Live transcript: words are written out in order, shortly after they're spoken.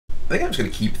think I'm just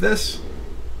gonna keep this.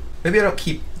 Maybe I don't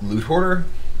keep Loot Hoarder.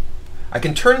 I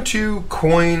can turn 2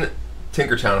 coin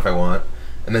Tinkertown if I want,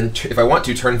 and then if I want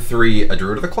to, turn 3 a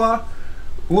Druid of the Claw.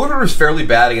 Loot Hoarder is fairly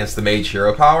bad against the Mage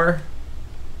hero power.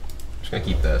 I'm just gonna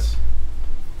keep this.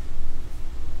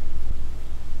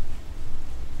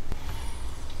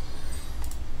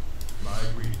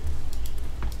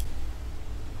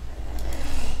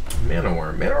 Mana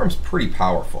Worm. Mana Worm's pretty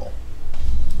powerful.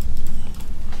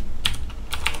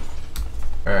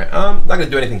 Alright, not gonna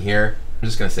do anything here. I'm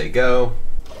just gonna say go.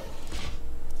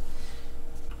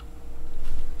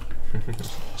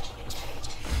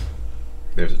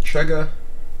 There's a Chugga.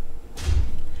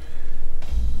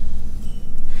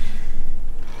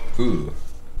 Ooh.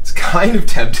 It's kind of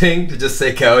tempting to just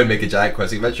say go and make a giant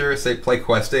questing adventure. Say play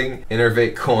questing,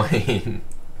 innervate coin,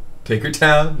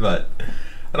 Tinkertown, but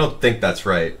I don't think that's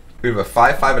right. We have a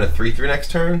 5/5 and a 3/3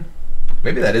 next turn.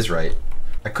 Maybe that is right.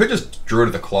 I could just Druid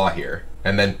of the Claw here,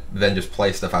 and then just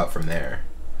play stuff out from there.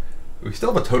 We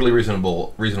still have a totally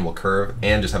reasonable curve,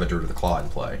 and just have a Druid of the Claw in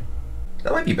play.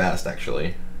 That might be best,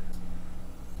 actually.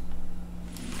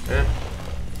 Eh.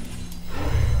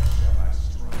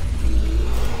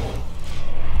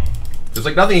 There's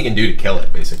like nothing he can do to kill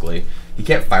it, basically. He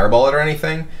can't fireball it or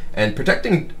anything. And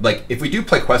protecting, like, if we do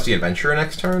play Questing Adventurer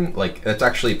next turn, like, that's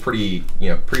actually pretty,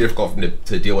 pretty difficult for him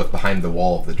to deal with behind the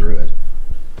wall of the Druid.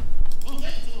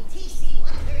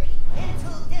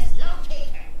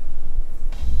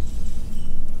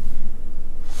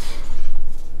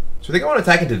 So I think I want to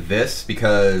attack into this,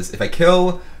 because if I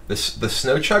kill the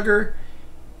Snow Chugger,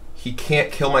 he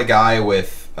can't kill my guy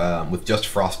with just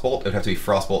Frostbolt. It would have to be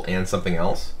Frostbolt and something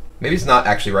else. Maybe it's not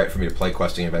actually right for me to play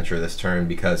Questing Adventurer this turn,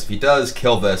 because if he does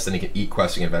kill this, then he can eat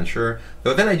Questing Adventurer.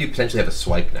 Though then I do potentially have a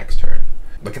swipe next turn.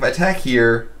 Like if I attack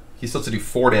here, he still has to do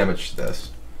 4 damage to this,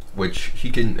 which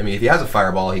he can, I mean, if he has a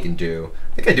Fireball, he can do.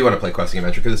 I think I do want to play Questing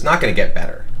Adventurer, because it's not going to get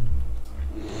better.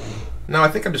 No, I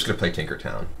think I'm just going to play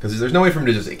Tinkertown, because there's no way for him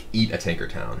to just like, eat a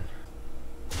Tinkertown.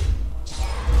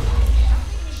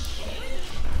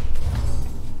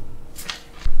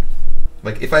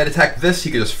 Like, if I had attacked this, he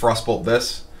could just Frostbolt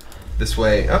this. This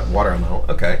way. Oh, Water Elemental.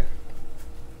 Okay.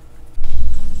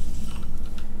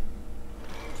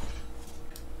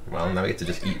 Well, now we get to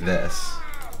just eat this.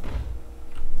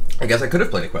 I guess I could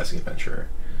have played a Questing Adventurer.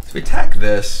 So if we attack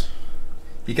this,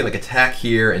 he can, like, attack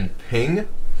here and ping.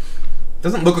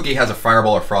 Doesn't look like he has a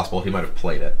Fireball or Frostbolt. He might have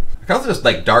played it. I can also just,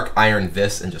 like, Dark Iron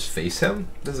this and just face him.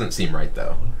 Doesn't seem right,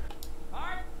 though.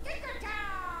 I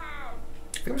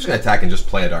think I'm just going to attack and just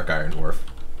play a Dark Iron Dwarf.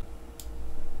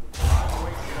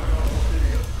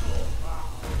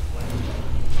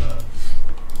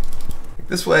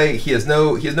 This way, he has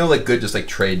no like good just like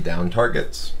trade down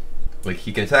targets. Like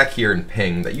he can attack here and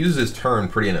ping. That uses his turn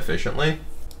pretty inefficiently.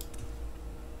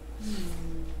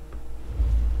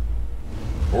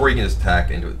 Or he can just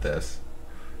attack into it this.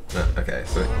 No, okay,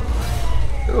 so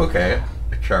okay,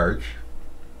 a charge.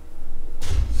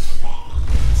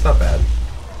 It's not bad.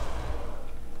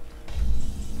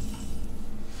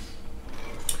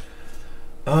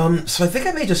 So I think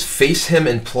I may just face him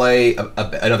and play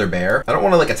another bear. I don't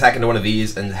want to like attack into one of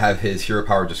these and have his hero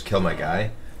power just kill my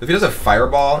guy. If he does a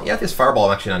Fireball, yeah, if he has Fireball,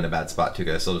 I'm actually not in a bad spot too,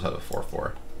 because I still just have a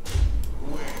 4/4.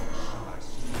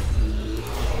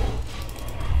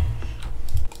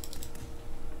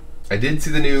 I did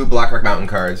see the new Blackrock Mountain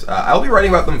cards. I'll be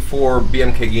writing about them for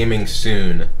BMK Gaming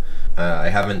soon. I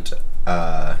haven't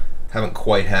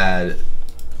quite had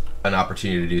an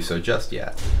opportunity to do so just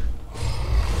yet.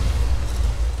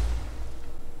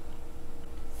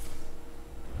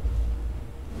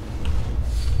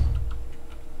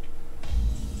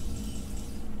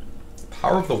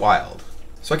 Power of the Wild.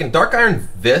 So I can Dark Iron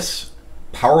this,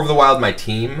 Power of the Wild my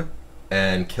team,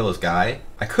 and kill his guy.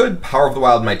 I could Power of the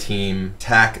Wild my team,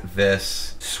 attack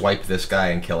this, swipe this guy,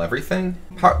 and kill everything.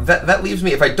 That leaves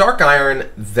me, if I Dark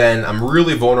Iron, then I'm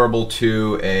really vulnerable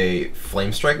to a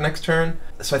Flame Strike next turn.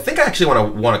 So I think I actually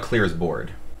want to clear his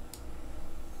board.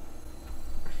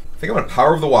 I think I'm going to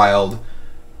Power of the Wild,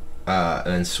 and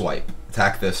then swipe.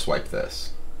 Attack this, swipe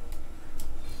this.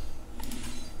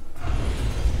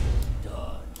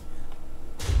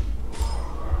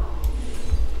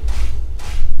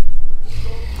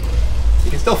 He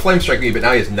can still Flame Strike me, but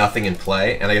now he has nothing in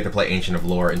play, and I get to play Ancient of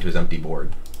Lore into his empty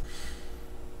board.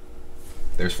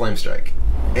 There's Flame Strike.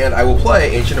 And I will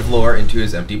play Ancient of Lore into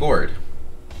his empty board.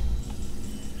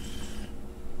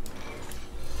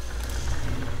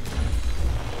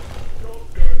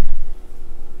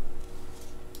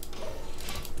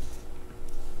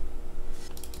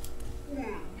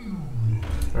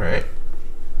 Alright.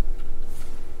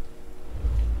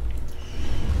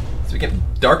 So we can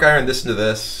Dark Iron this into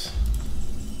this.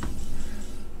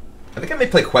 I think I may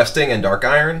play Questing and Dark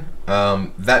Iron.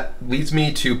 That leads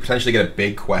me to potentially get a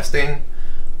big Questing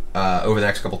over the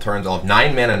next couple turns. I'll have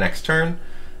 9 mana next turn,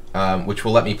 which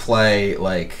will let me play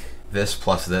like this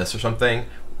plus this or something.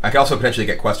 I can also potentially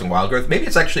get Questing Wild Growth. Maybe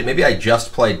it's actually, maybe I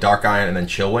just play Dark Iron and then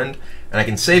Chillwind, and I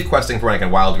can save Questing for when I can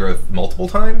Wild Growth multiple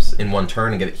times in one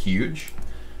turn and get it huge.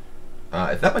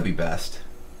 That might be best.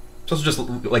 It also just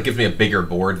like gives me a bigger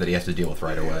board that he has to deal with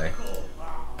right away.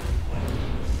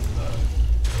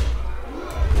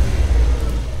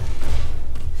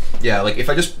 Yeah, like if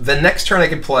I just, the next turn I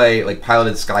can play like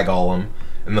Piloted Sky Golem,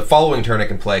 and the following turn I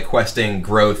can play Questing,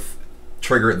 Growth,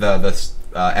 trigger the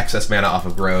excess mana off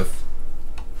of Growth.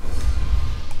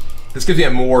 This gives me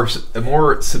a more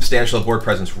substantial board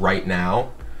presence right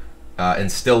now,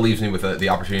 and still leaves me with the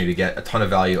opportunity to get a ton of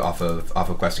value off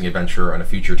of Questing Adventurer on a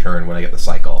future turn when I get the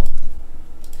cycle.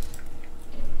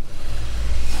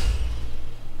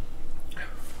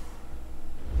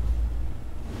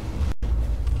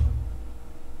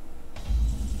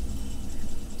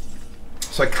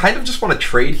 So I kind of just want to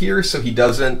trade here so he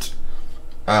doesn't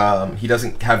have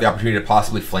the opportunity to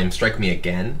possibly Flame Strike me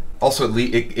again. Also,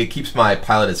 it keeps my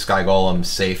Piloted Sky Golem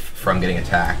safe from getting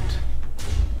attacked.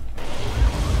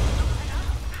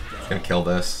 Just gonna kill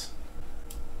this.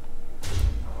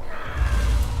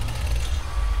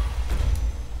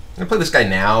 I'm gonna play this guy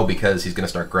now because he's gonna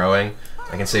start growing.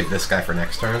 I can save this guy for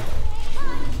next turn.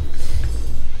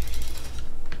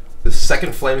 The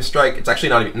second Flame Strike, it's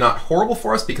actually not horrible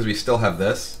for us because we still have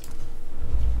this.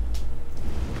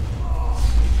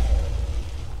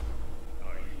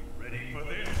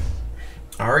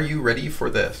 Are you ready for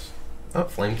this? Oh,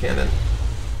 Flame Cannon.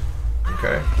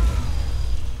 Okay.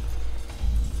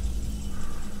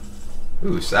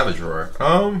 Ooh, Savage Roar.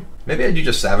 Maybe I do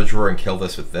just Savage Roar and kill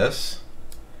this with this.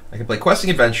 I can play Questing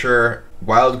Adventurer,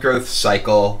 Wild Growth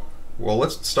Cycle. Well,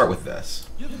 let's start with this.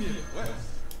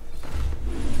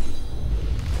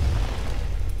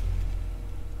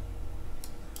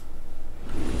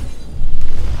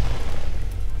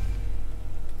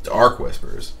 Dark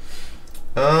Whispers.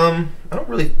 I don't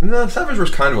really... No, Savage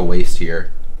Roar's kind of a waste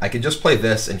here. I can just play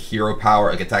this and Hero Power,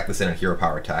 like attack this in and Hero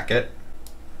Power attack it.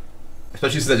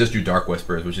 Especially since I just do Dark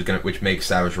Whispers, which makes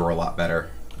Savage Roar a lot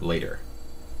better later.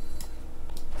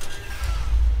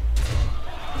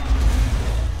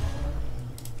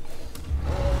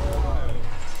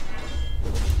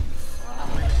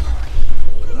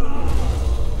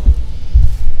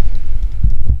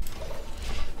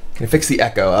 Can I fix the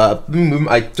echo?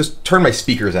 I just turned my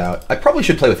speakers out. I probably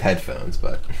should play with headphones,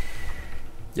 but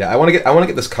yeah, I want to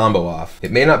get this combo off.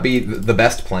 It may not be the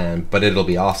best plan, but it'll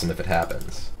be awesome if it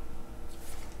happens.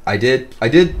 I did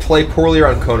play poorly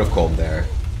around Cone of Cold there.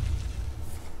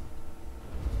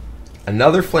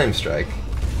 Another Flame Strike.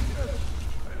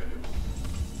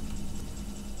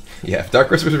 Yeah, if Dark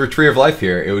Whispers were Tree of Life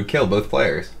here, it would kill both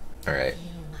players. All right.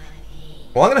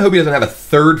 Well, I'm gonna hope he doesn't have a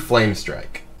third Flame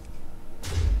Strike.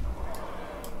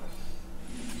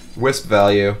 Wisp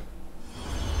value.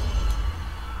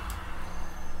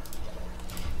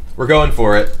 We're going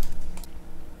for it.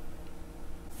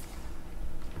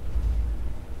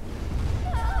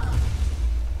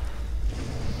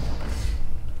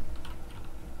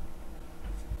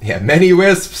 Yeah, many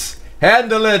wisps.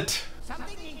 Handle it.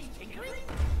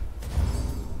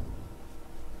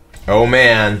 Oh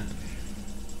man.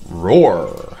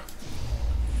 Roar.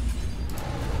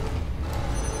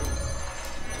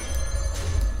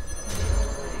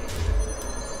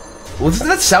 Listen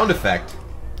to that sound effect.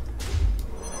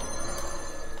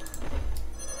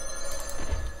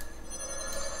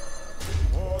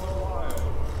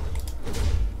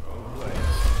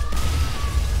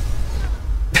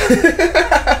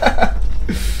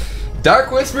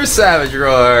 Dark Whisper Savage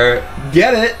Roar.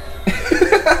 Get it?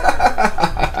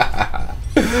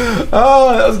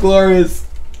 Oh, that was glorious.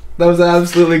 That was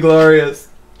absolutely glorious.